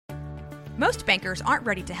Most bankers aren't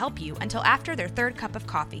ready to help you until after their third cup of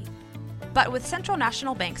coffee. But with Central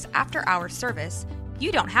National Bank's after-hours service,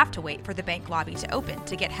 you don't have to wait for the bank lobby to open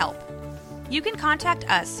to get help. You can contact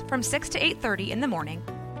us from 6 to 8:30 in the morning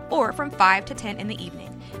or from 5 to 10 in the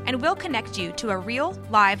evening, and we'll connect you to a real,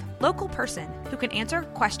 live, local person who can answer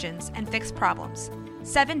questions and fix problems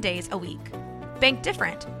 7 days a week. Bank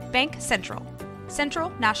different. Bank Central. Central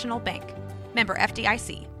National Bank. Member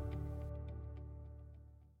FDIC.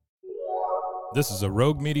 This is a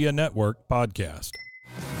Rogue Media Network podcast.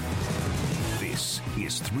 This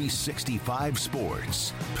is 365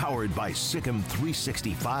 Sports, powered by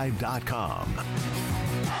SicEm365.com.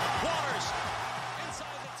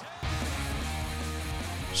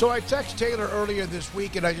 So I texted Taylor earlier this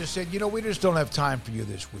week, and I just said, we just don't have time for you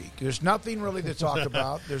this week. There's nothing really to talk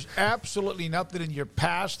about. There's absolutely nothing in your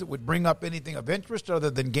past that would bring up anything of interest other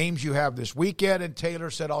than games you have this weekend. And Taylor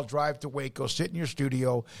said, I'll drive to Waco, sit in your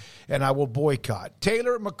studio, and I will boycott.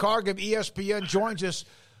 Taylor McHargue of ESPN joins us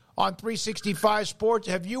on 365 Sports.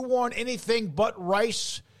 Have you worn anything but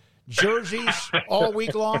Rice jerseys all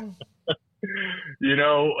week long?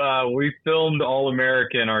 We filmed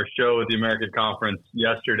All-American, our show at the American Conference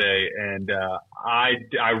yesterday, and I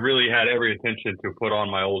really had every intention to put on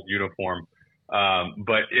my old uniform.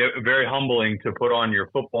 But very humbling to put on your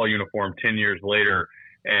football uniform 10 years later,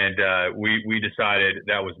 and we decided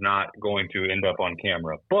that was not going to end up on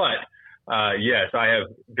camera. But, yes, I have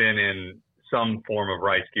been in some form of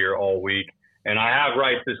Rice gear all week, and I have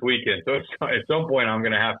Rice this weekend. So at some point I'm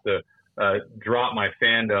going to have to drop my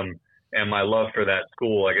fandom and my love for that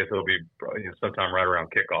school. I guess it'll be sometime right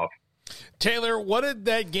around kickoff. Taylor, what did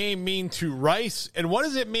that game mean to Rice, and what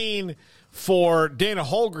does it mean for Dana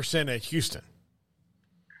Holgorsen at Houston?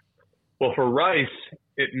 Well, for Rice,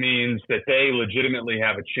 it means that they legitimately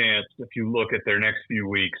have a chance. If you look at their next few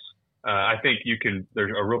weeks, I think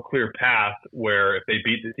there's a real clear path where if they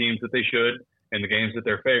beat the teams that they should and the games that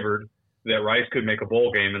they're favored, that Rice could make a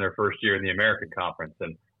bowl game in their first year in the American Conference.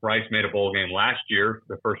 And Rice made a bowl game last year,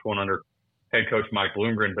 the first one under head coach Mike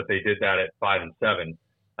Bloomgren, but they did that at 5-7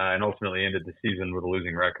 and ultimately ended the season with a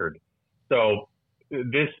losing record. So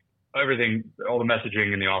everything, all the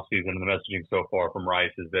messaging in the offseason and the messaging so far from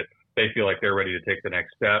Rice is that they feel like they're ready to take the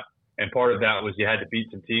next step. And part of that was you had to beat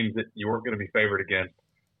some teams that you weren't going to be favored against.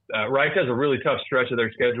 Rice has a really tough stretch of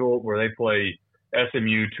their schedule where they play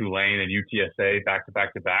SMU, Tulane, and UTSA back to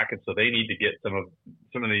back to back, and so they need to get some of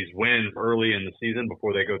these wins early in the season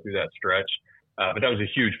before they go through that stretch. But that was a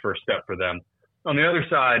huge first step for them. On the other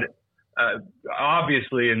side,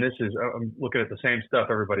 obviously, and I'm looking at the same stuff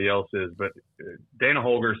everybody else is, but Dana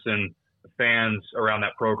Holgorsen, fans around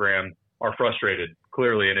that program are frustrated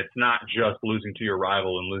clearly, and it's not just losing to your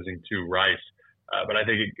rival and losing to Rice, but I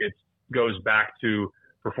think it goes back to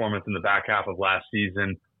performance in the back half of last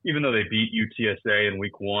season. Even though they beat UTSA in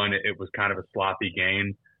week one, it was kind of a sloppy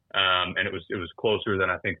game. And it was closer than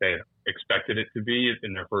I think they expected it to be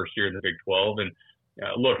in their first year in the Big 12. And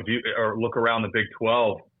if you look around the Big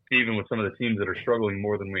 12, even with some of the teams that are struggling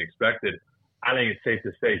more than we expected, I think it's safe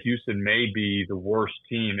to say Houston may be the worst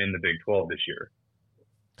team in the Big 12 this year.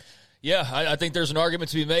 Yeah, I think there's an argument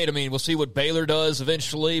to be made. I mean, we'll see what Baylor does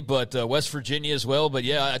eventually, but West Virginia as well. But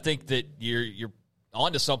yeah, I think that you're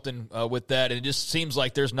onto something with that, and it just seems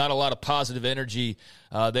like there's not a lot of positive energy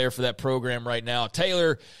there for that program right now.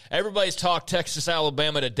 Taylor, everybody's talked Texas,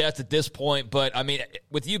 Alabama to death at this point, but, I mean,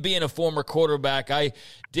 with you being a former quarterback, I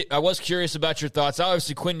was curious about your thoughts.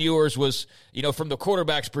 Obviously, Quinn Ewers was, from the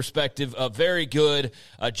quarterback's perspective, very good.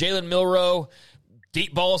 Jalen Milroe,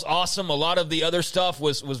 deep ball's awesome. A lot of the other stuff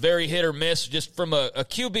was very hit or miss. Just from a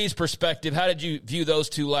QB's perspective, how did you view those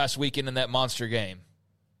two last weekend in that monster game?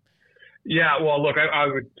 Yeah, well, look, I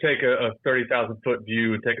would take a 30,000-foot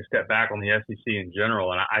view and take a step back on the SEC in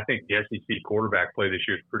general, and I think the SEC quarterback play this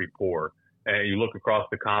year is pretty poor. And you look across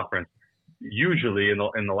the conference, usually in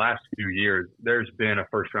the last few years, there's been a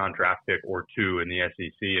first-round draft pick or two in the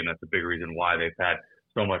SEC, and that's a big reason why they've had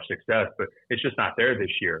so much success. But it's just not there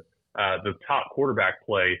this year. The top quarterback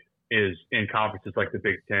play is in conferences like the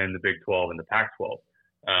Big 10, the Big 12, and the Pac-12.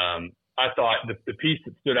 I thought the piece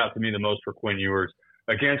that stood out to me the most for Quinn Ewers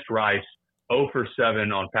against Rice, 0 for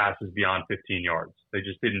 7 on passes beyond 15 yards. They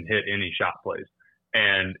just didn't hit any shot plays.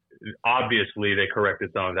 And obviously they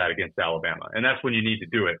corrected some of that against Alabama. And that's when you need to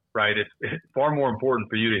do it, right? It's far more important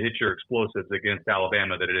for you to hit your explosives against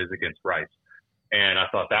Alabama than it is against Rice. And I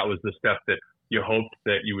thought that was the step that you hoped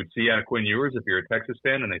that you would see out of Quinn Ewers if you're a Texas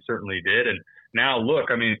fan, and they certainly did. And now, look,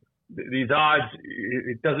 I mean, these odds,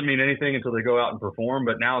 it doesn't mean anything until they go out and perform,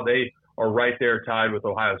 but now they are right there tied with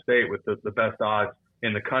Ohio State with the best odds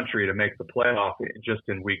in the country to make the playoff just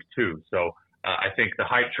in week 2. So I think the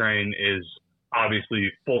hype train is obviously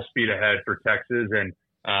full speed ahead for Texas, and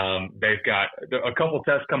they've got a couple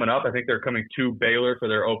tests coming up. I think they're coming to Baylor for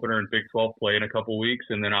their opener in Big 12 play in a couple weeks,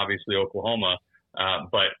 and then obviously Oklahoma.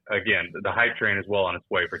 But again, the hype train is well on its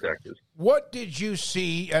way for Texas. What did you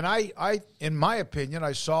see? And I, in my opinion,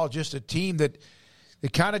 I saw just a team that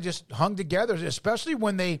kind of just hung together, especially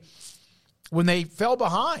when they fell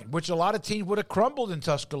behind, which a lot of teams would have crumbled in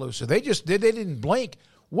Tuscaloosa. They didn't blink.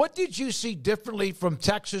 What did you see differently from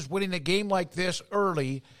Texas winning a game like this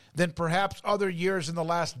early than perhaps other years in the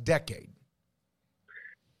last decade?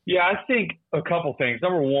 Yeah, I think a couple things.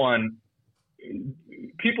 Number one,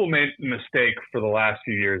 people made a mistake for the last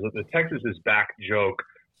few years that the Texas is back joke,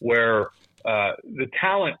 where the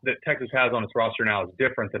talent that Texas has on its roster now is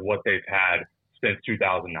different than what they've had since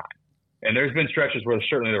 2009. And there's been stretches where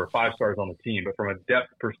certainly there were 5 stars on the team, but from a depth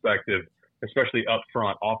perspective, especially up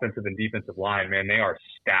front, offensive and defensive line, man, they are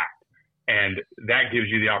stacked. And that gives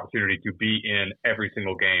you the opportunity to be in every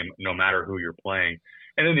single game, no matter who you're playing.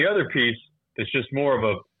 And then the other piece that's just more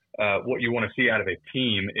of what you want to see out of a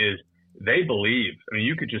team is they believe. I mean,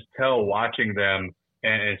 you could just tell watching them,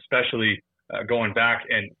 and especially going back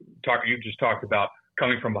and you just talked about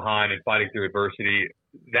coming from behind and fighting through adversity.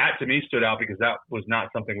 That to me stood out because that was not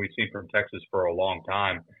something we've seen from Texas for a long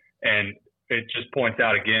time. And it just points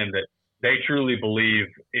out again that they truly believe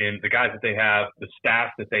in the guys that they have, the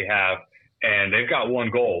staff that they have, and they've got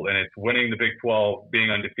one goal, and it's winning the Big 12,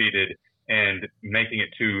 being undefeated, and making it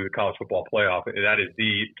to the college football playoff. That is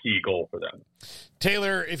the key goal for them.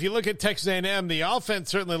 Taylor, if you look at Texas A&M, the offense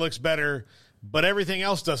certainly looks better, but everything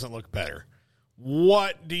else doesn't look better.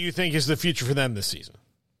 What do you think is the future for them this season?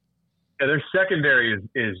 Yeah, their secondary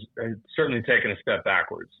is certainly taken a step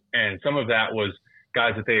backwards, and some of that was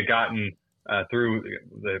guys that they had gotten through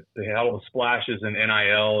the hell of splashes in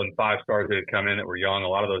NIL and 5 stars that had come in that were young. A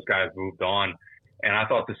lot of those guys moved on, and I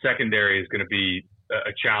thought the secondary is going to be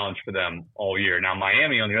a challenge for them all year. Now,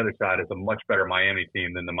 Miami on the other side is a much better Miami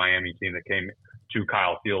team than the Miami team that came to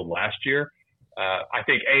Kyle Field last year. I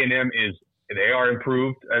think A&M they are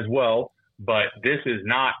improved as well, but this is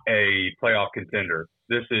not a playoff contender.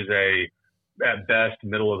 This is at best,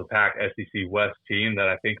 middle of the pack SEC West team that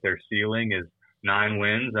I think their ceiling is 9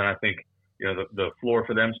 wins. And I think, the floor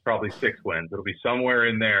for them is probably 6 wins. It'll be somewhere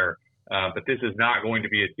in there. But this is not going to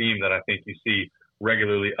be a team that I think you see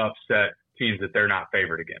regularly upset teams that they're not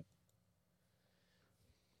favored against.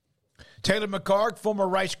 Taylor McHargue, former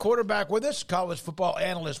Rice quarterback with us, college football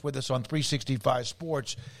analyst with us on 365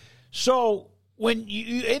 Sports. So when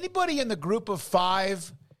anybody in the group of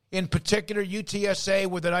 5, in particular UTSA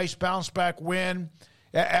with a nice bounce-back win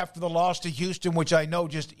after the loss to Houston, which I know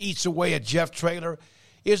just eats away at Jeff Traylor,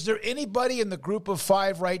 is there anybody in the group of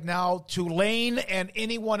 5 right now, Tulane and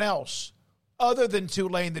anyone else other than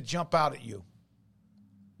Tulane, that jump out at you?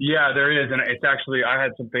 Yeah, there is, and it's actually I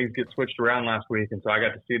had some things get switched around last week, and so I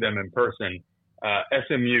got to see them in person.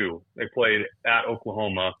 SMU, they played at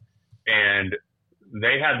Oklahoma, and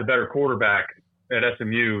they had the better quarterback at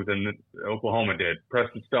SMU than Oklahoma did.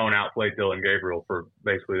 Preston Stone outplayed Dylan Gabriel for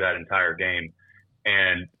basically that entire game,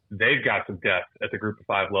 and they've got some depth at the Group of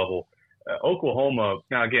 5 level. Oklahoma,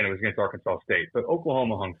 now again, it was against Arkansas State, but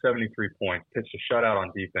Oklahoma hung 73 points, pitched a shutout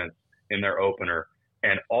on defense in their opener.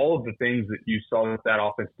 And all of the things that you saw that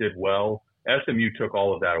offense did well, SMU took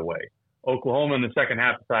all of that away. Oklahoma in the second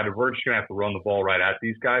half decided we're just going to have to run the ball right at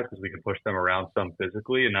these guys because we can push them around some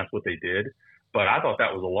physically, and that's what they did. But I thought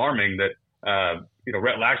that was alarming that,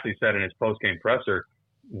 Rhett Lashley said in his post-game presser,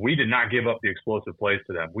 we did not give up the explosive plays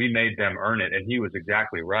to them. We made them earn it, and he was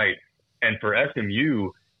exactly right. And for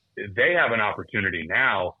SMU, they have an opportunity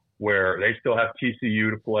now where they still have TCU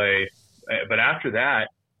to play. But after that,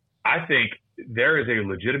 I think there is a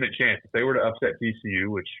legitimate chance if they were to upset TCU,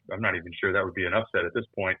 which I'm not even sure that would be an upset at this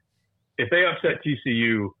point. If they upset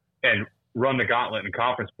TCU and run the gauntlet in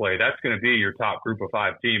conference play, that's going to be your top Group of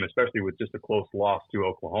 5 team, especially with just a close loss to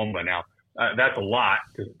Oklahoma. Now, that's a lot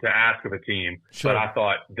to ask of a team, sure. But I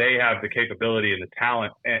thought they have the capability and the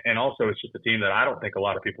talent, and also it's just a team that I don't think a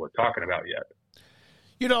lot of people are talking about yet.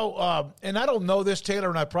 And I don't know this, Taylor,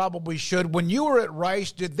 and I probably should. When you were at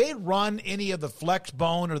Rice, did they run any of the flex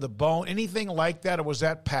bone or the bone, anything like that, or was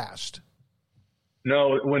that passed?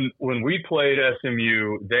 No, when we played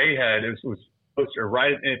SMU, it was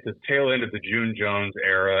right at the tail end of the June Jones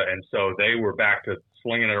era, and so they were back to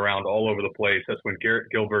slinging it around all over the place. That's when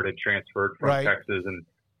Garrett Gilbert had transferred from Texas and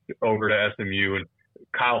over to SMU, and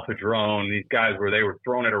Kyle Padron, these guys where they were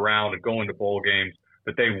throwing it around and going to bowl games,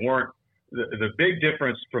 but they weren't. The big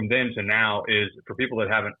difference from then to now is, for people that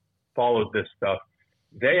haven't followed this stuff,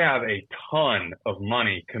 they have a ton of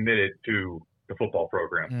money committed to the football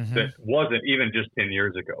program that wasn't even just 10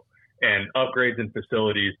 years ago. And upgrades in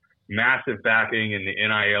facilities, massive backing in the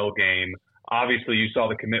NIL game. Obviously, you saw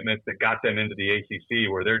the commitments that got them into the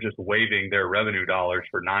ACC, where they're just waiving their revenue dollars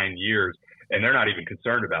for 9 years, and they're not even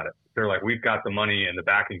concerned about it. They're like, we've got the money and the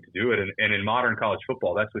backing to do it. And in modern college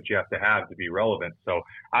football, that's what you have to be relevant. So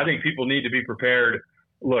I think people need to be prepared.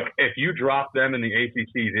 Look, if you drop them in the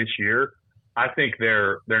ACC this year, I think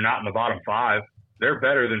they're not in the bottom 5. They're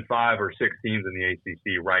better than 5 or 6 teams in the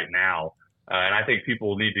ACC right now. And I think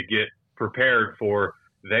people need to get prepared for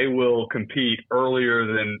they will compete earlier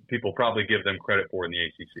than people probably give them credit for in the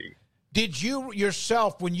ACC. Did you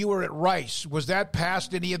yourself, when you were at Rice, was that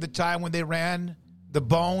past any of the time when they ran the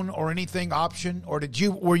bone or anything option? Or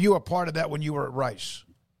were you a part of that when you were at Rice?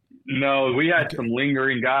 No, we had some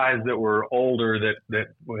lingering guys that were older that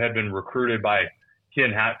had been recruited by Ken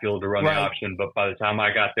Hatfield to run the option, but by the time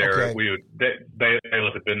I got there,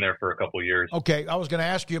 Bailiff had been there for a couple of years. Okay, I was going to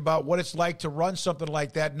ask you about what it's like to run something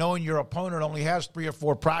like that, knowing your opponent only has 3 or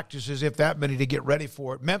 4 practices, if that many, to get ready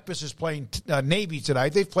for it. Memphis is playing Navy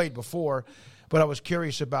tonight. They've played before, but I was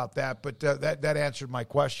curious about that. But that answered my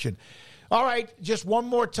question. All right, just one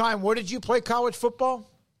more time. Where did you play college football?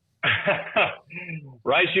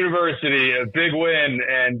 Rice University, a big win,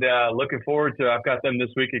 and looking forward to. I've got them this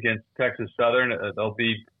week against Texas Southern. They'll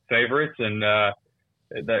be favorites, and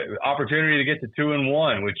the opportunity to get to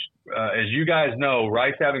 2-1, which, as you guys know,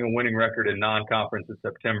 Rice having a winning record in non-conference in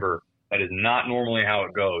September, that is not normally how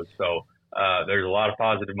it goes. So there's a lot of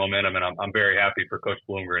positive momentum, and I'm very happy for Coach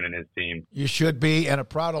Bloomgren and his team. You should be, and a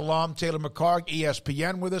proud alum, Taylor McHargue,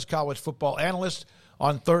 ESPN with us, college football analyst,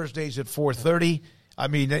 on Thursdays at 4:30. I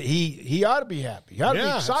mean, he ought to be happy. He ought to be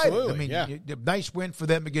excited. Absolutely. I mean, nice win for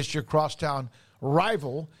them against your crosstown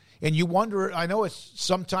rival. And you wonder, I know it's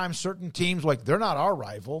sometimes certain teams, like, they're not our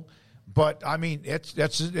rival, but, I mean, it's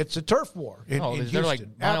a turf war in they're Houston. like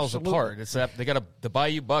miles Absolutely. apart. It's they got the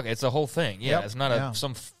Bayou Bucket. It's a whole thing. Yeah, Yep. It's not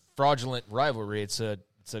some fraudulent rivalry. It's a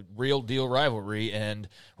real deal rivalry, and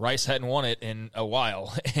Rice hadn't won it in a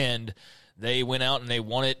while, and they went out and they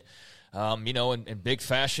won it. In big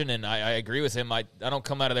fashion, and I agree with him. I don't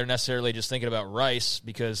come out of there necessarily just thinking about Rice,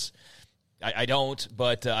 because I don't,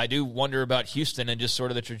 but I do wonder about Houston and just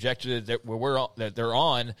sort of the trajectory that they're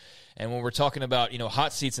on. And when we're talking about,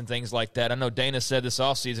 hot seats and things like that, I know Dana said this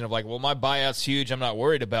offseason of like, well, my buyout's huge, I'm not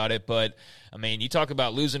worried about it. But, I mean, you talk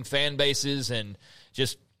about losing fan bases and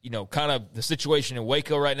just – kind of the situation in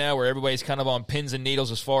Waco right now where everybody's kind of on pins and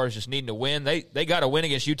needles as far as just needing to win. They got a win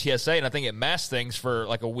against UTSA, and I think it masked things for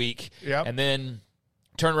like a week. Yep. And then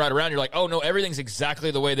turn right around, you're like, oh, no, everything's exactly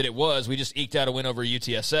the way that it was. We just eked out a win over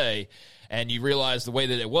UTSA, and you realize the way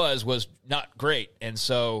that it was not great. And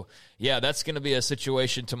so, yeah, that's going to be a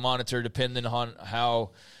situation to monitor depending on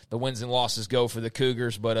how the wins and losses go for the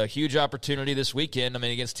Cougars. But a huge opportunity this weekend. I mean,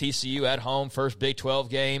 against TCU at home, first Big 12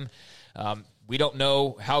 game. We don't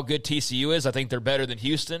know how good TCU is. I think they're better than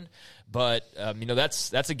Houston. But,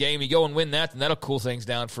 that's a game. You go and win that, and that'll cool things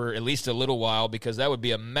down for at least a little while, because that would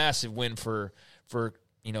be a massive win for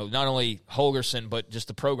not only Holgorsen, but just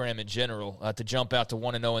the program in general, to jump out to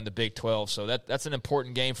 1-0 in the Big 12. So that's an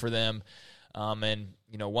important game for them, and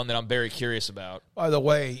one that I'm very curious about. By the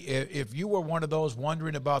way, if you were one of those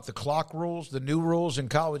wondering about the clock rules, the new rules in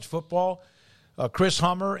college football, Chris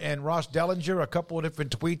Hummer and Ross Dellinger, a couple of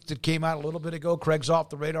different tweets that came out a little bit ago. Craig's Off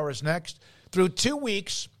the Radar is next. Through 2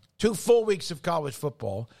 full weeks of college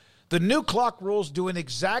football, the new clock rules doing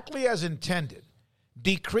exactly as intended,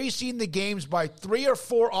 decreasing the games by 3 or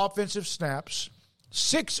 4 offensive snaps,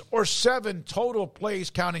 6 or 7 total plays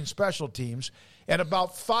counting special teams, and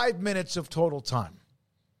about 5 minutes of total time.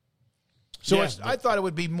 So I thought it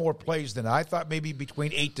would be more plays than I thought, maybe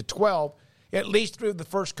between 8 to 12. At least through the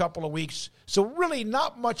first couple of weeks. So really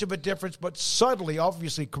not much of a difference, but subtly,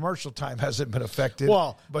 obviously, commercial time hasn't been affected.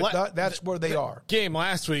 Well, but that's where they are. Game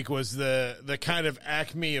last week was the kind of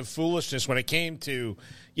acme of foolishness when it came to,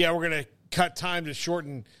 we're going to cut time to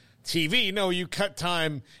shorten TV. No, you cut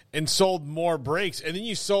time and sold more breaks, and then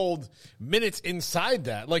you sold minutes inside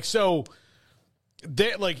that.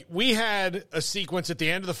 We had a sequence at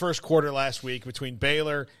the end of the first quarter last week between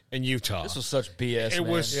Baylor and Utah. This was such BS, It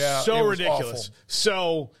man. was it so was ridiculous. awful.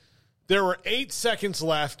 So there were 8 seconds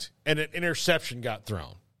left, and an interception got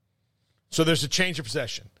thrown. So there's a change of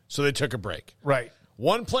possession. So they took a break. Right.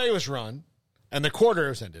 One play was run, and the quarter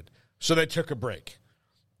was ended. So they took a break.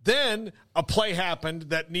 Then a play happened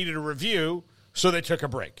that needed a review, so they took a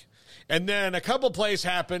break. And then a couple plays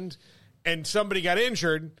happened, and somebody got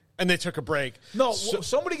injured, and they took a break. No,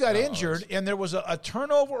 somebody got injured, and there was a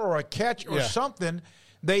turnover or a catch or something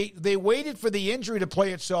They waited for the injury to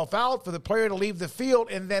play itself out, for the player to leave the field,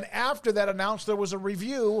 and then after that announced there was a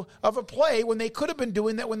review of a play when they could have been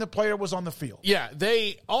doing that when the player was on the field. Yeah,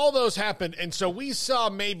 all those happened, and so we saw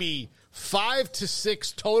maybe 5 to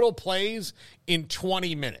 6 total plays in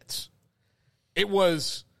 20 minutes. It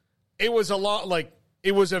was a lot, like,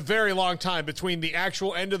 it was a very long time between the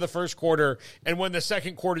actual end of the first quarter and when the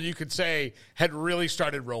second quarter, you could say, had really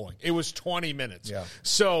started rolling. It was 20 minutes. Yeah.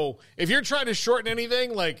 So if you're trying to shorten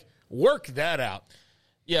anything, like, work that out.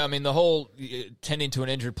 Yeah, I mean, the whole tending to an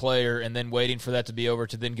injured player and then waiting for that to be over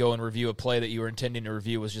to then go and review a play that you were intending to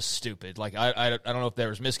review was just stupid. Like, I don't know if there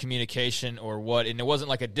was miscommunication or what, and it wasn't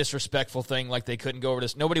like a disrespectful thing like they couldn't go over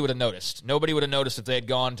this. Nobody would have noticed. Nobody would have noticed if they had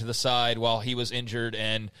gone to the side while he was injured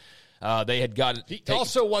and they had got. He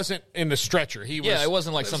also wasn't in the stretcher. It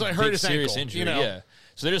wasn't like some big serious ankle, injury. you know? Yeah,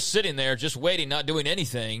 so they're just sitting there, just waiting, not doing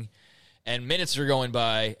anything, and minutes are going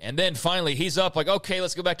by, and then finally he's up, like, okay,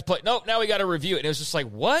 let's go back to play. Nope, now we got to review it. And it was just like,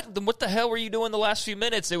 what? Then what the hell were you doing the last few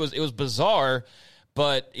minutes? It was bizarre,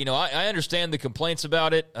 but I understand the complaints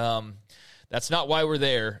about it. That's not why we're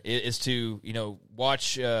there. Is to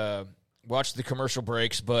watch the commercial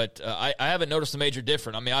breaks, but I haven't noticed a major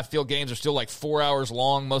difference. I mean, I feel games are still like 4 hours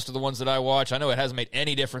long, most of the ones that I watch. I know it hasn't made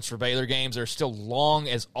any difference for Baylor games. They're still long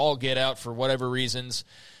as all get out for whatever reasons.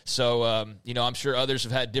 So, I'm sure others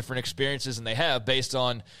have had different experiences, and they have based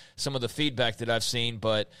on some of the feedback that I've seen.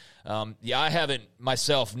 But, I haven't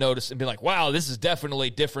myself noticed and been like, wow, this is definitely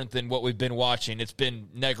different than what we've been watching. It's been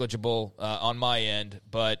negligible on my end.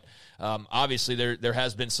 But obviously there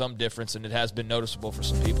has been some difference, and it has been noticeable for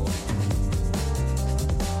some people.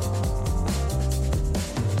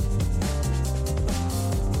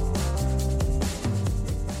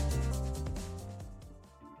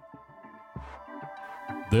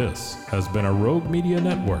 This has been a Rogue Media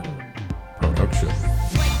Network production.